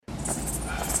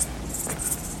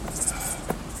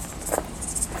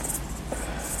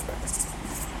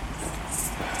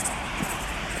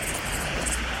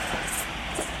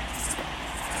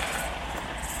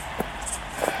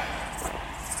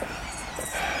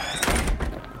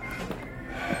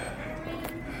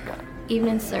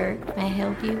Evening, sir. May I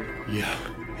help you? Yeah,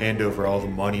 hand over all the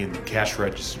money in the cash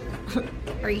register.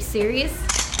 Are you serious?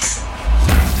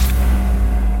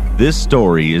 This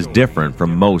story is different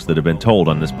from most that have been told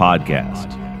on this podcast.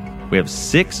 We have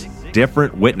 6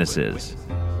 different witnesses.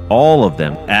 All of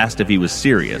them asked if he was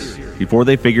serious before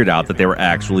they figured out that they were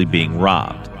actually being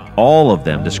robbed. All of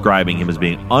them describing him as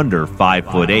being under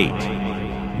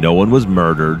 5'8". No one was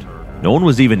murdered. No one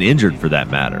was even injured for that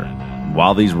matter.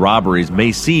 While these robberies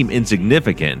may seem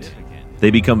insignificant,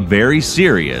 they become very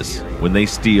serious when they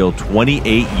steal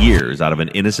 28 years out of an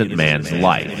innocent man's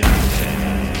life.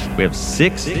 We have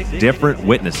 6 different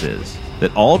witnesses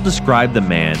that all describe the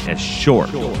man as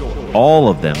short, all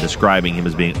of them describing him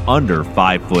as being under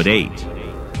 5'8".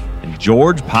 And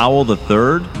George Powell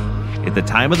III, at the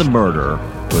time of the murder,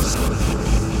 was...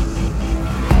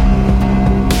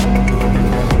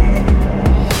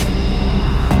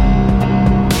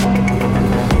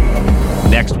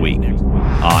 Next week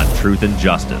on Truth and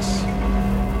Justice.